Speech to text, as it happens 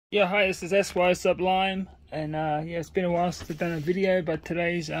Yeah, hi, this is SY Sublime, and yeah, it's been a while since I've done a video, but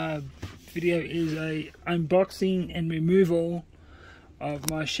today's video is a unboxing and removal of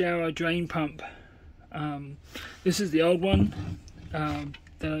my shower drain pump. This is the old one that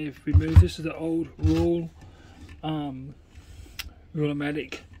I've removed. This is the old Rule-O-Matic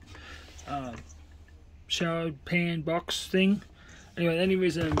shower pan box thing. Anyway, the only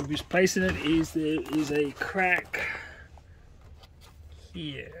reason I'm replacing it is there is a crack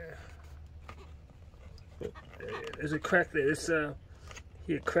here. There's a crack there. It's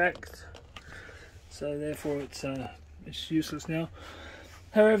here cracked, so therefore it's useless now.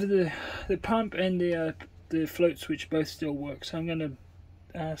 However, the pump and the float switch both still work, so I'm going to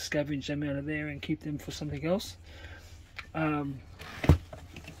scavenge them out of there and keep them for something else. But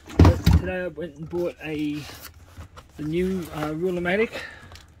today I went and bought the new Rule-O-Matic,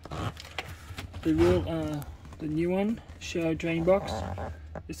 the new one, shower drain box.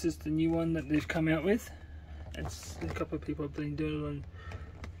 This is the new one that they've come out with. It's a couple of people have been doing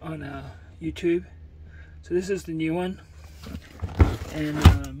it on YouTube. So this is the new one, and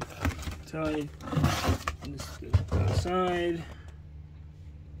so I just go outside.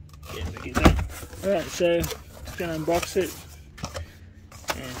 Yeah, look at that. All right, so I'm just gonna unbox it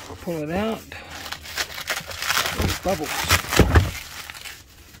and pull it out. There's bubbles.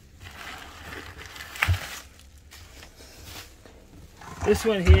 This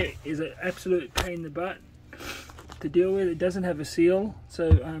one here is an absolute pain in the butt to deal with. It doesn't have a seal,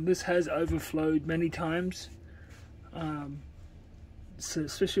 so this has overflowed many times. So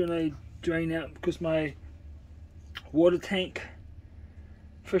especially when I drain out, because my water tank,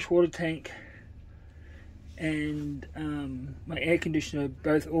 fresh water tank, and my air conditioner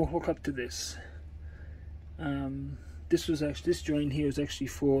both all hook up to this. This drain here is actually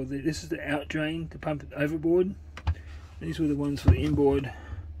for this is the out drain to pump it overboard. These were the ones for the inboard,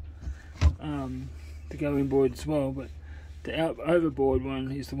 to go inboard as well, but the overboard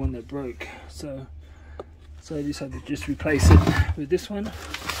one is the one that broke. So I decided to just replace it with this one.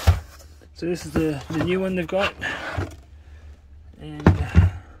 So this is the new one they've got, and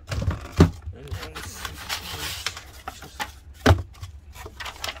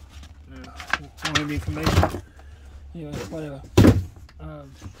more information. Anyway, whatever.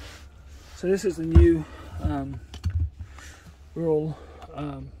 So this is the new Rule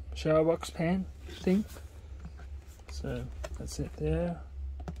shower box pan thing. So that's it there.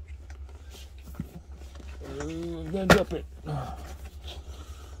 I'm gonna drop it.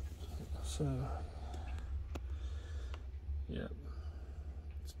 So yeah,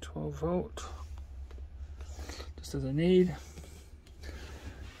 it's 12 volt, just as I need.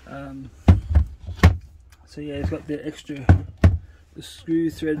 So yeah, it's got the screw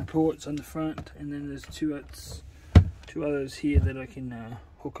thread ports on the front, and then there's two others here that I can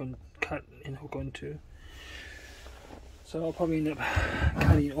cut and hook onto. So I'll probably end up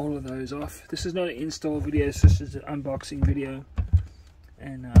cutting all of those off. This is not an install video, this is an unboxing video,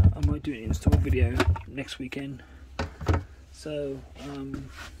 and I might do an install video next weekend. So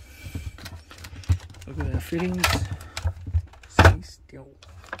look at our fittings. Stay still.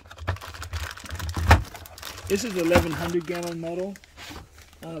 This is the 1100 gallon model,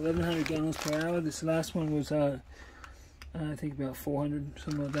 1100 gallons per hour. This last one was I think about 400,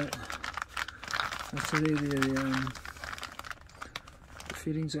 something like that. So they're the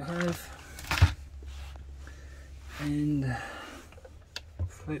fittings I have, and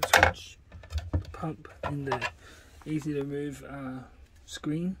float switch, pump, and the easy to move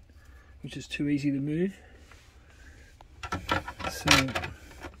screen, which is too easy to move. So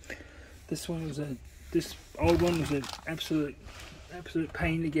this old one was an absolute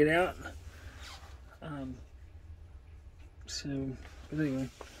pain to get out. But anyway,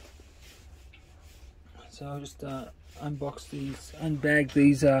 so I'll just unbag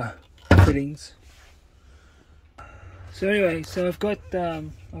these fittings. So anyway, so I've got it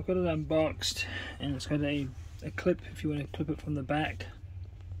unboxed, and it's got a clip if you want to clip it from the back,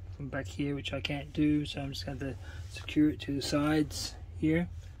 from back here, which I can't do. So I'm just going to secure it to the sides here.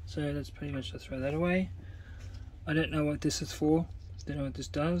 So that's pretty much to throw that away. I don't know what this is for. Don't know what this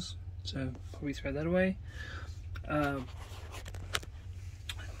does. So probably throw that away.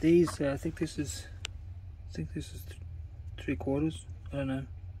 These I think this is 3/4. I don't know.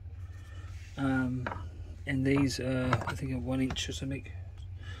 And these I think are 1 inch or something.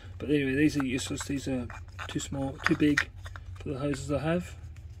 But anyway, these are useless. These are too small, too big for the hoses I have.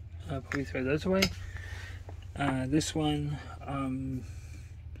 I'll probably throw those away. This one,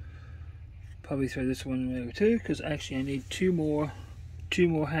 probably throw this one away too, because actually I need two more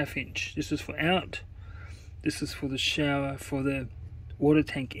 1/2 inch. This is for out. This is for the shower, for the water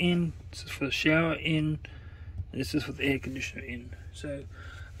tank in, this is for the shower in, and this is for the air conditioner in. So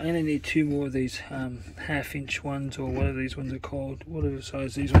I only need 2 more of these 1/2 inch ones, or whatever these ones are called, whatever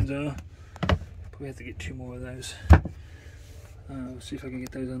size these ones are. Probably have to get 2 more of those. We'll see if I can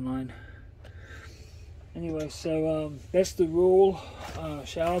get those online. Anyway, so that's the Royal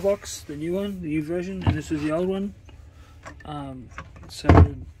shower box, the new one, the new version, and this is the old one. So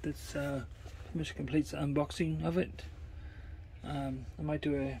that's pretty much completes the unboxing of it. I might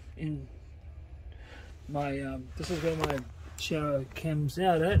do a in my this is where my shower comes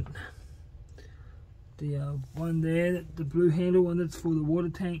out at. The one there, the blue handle one, that's for the water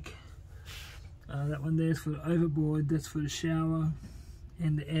tank. That one there is for the overboard, that's for the shower,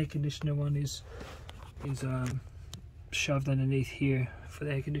 and the air conditioner one is shoved underneath here for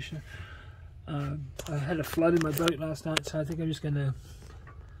the air conditioner. I had a flood in my boat last night, so I think I'm just going to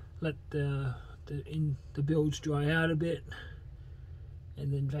let the bilge dry out a bit,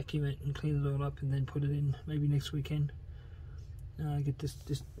 and then vacuum it and clean it all up, and then put it in maybe next weekend. Get this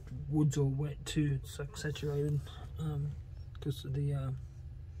wood's all wet too, it's like saturated because of the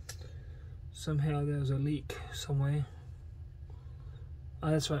somehow there was a leak somewhere.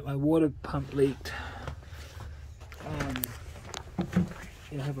 Oh, that's right, my water pump leaked.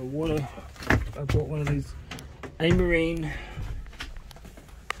 I have a water. I bought one of these Amarine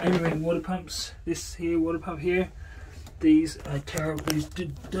water pumps. This here water pump here. These are terrible.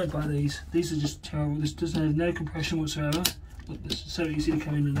 Don't buy these. These are just terrible. This doesn't have no compression whatsoever. Look, this is so easy to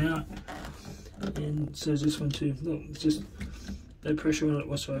come in and out. And so is this one too. Look, it's just no pressure on it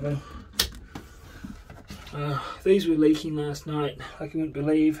whatsoever. These were leaking last night, like you wouldn't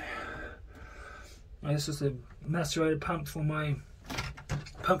believe. This is the macerator pump for my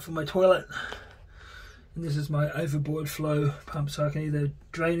toilet, and this is my overboard flow pump, so I can either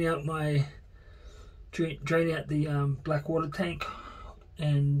drain out the black water tank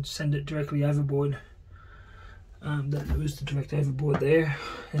and send it directly overboard. That was the direct overboard there,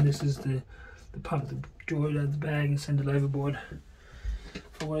 and this is the pump to draw it out of the bag and send it overboard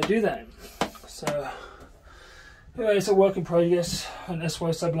if I want to do that. So anyway, it's a work in progress on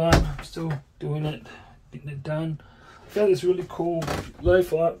SY Sublime. I'm still doing it, getting it done. I found this really cool low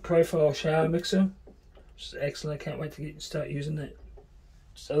profile shower mixer, which is excellent. I can't wait to start using it.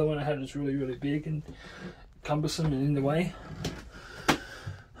 This other one I had was really big and cumbersome and in the way.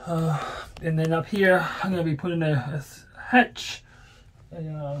 And then up here, I'm going to be putting a hatch,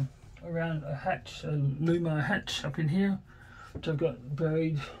 around a hatch, a Luma hatch up in here, which I've got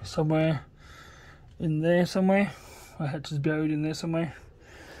buried somewhere in there somewhere. My hatch is buried in there somewhere.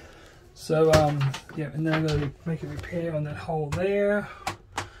 So yeah, and then I'm going to make a repair on that hole there.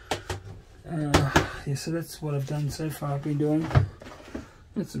 Yeah, so that's what I've done so far. I've been doing.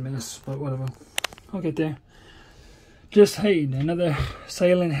 It's a mess, but whatever. I'll get there. Just hey, another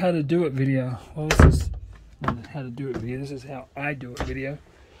sailing how to do it video. Well, this is not how to do it video. This is how I do it video.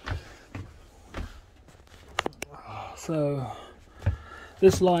 So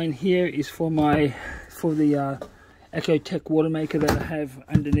this line here is for the Ecotech water maker that I have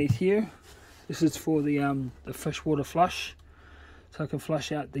underneath here. This is for the freshwater flush, so I can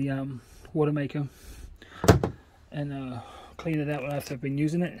flush out the water maker and clean it out after I've been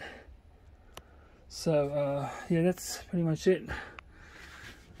using it. So yeah, that's pretty much it.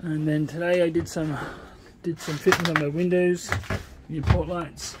 And then today I did some fittings on my windows, new port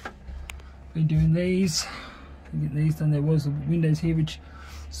lights. Been doing these. Get these done. There was the windows here, which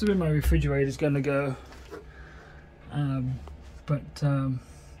this is where my refrigerator is going to go.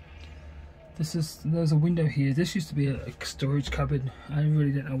 There's a window here. This used to be a storage cupboard. I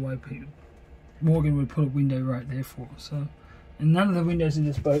really don't know why Morgan would put a window right there for. So, and none of the windows in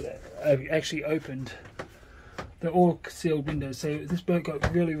this boat are actually opened. They're all sealed windows. So this boat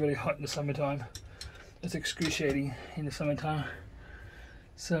got really hot in the summertime. It's excruciating in the summertime.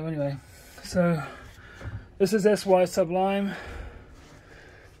 So anyway, so this is SY Sublime.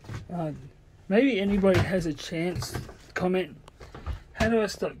 Maybe anybody has a chance, comment, how do I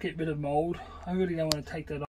get rid of mold? I really don't want to take that off.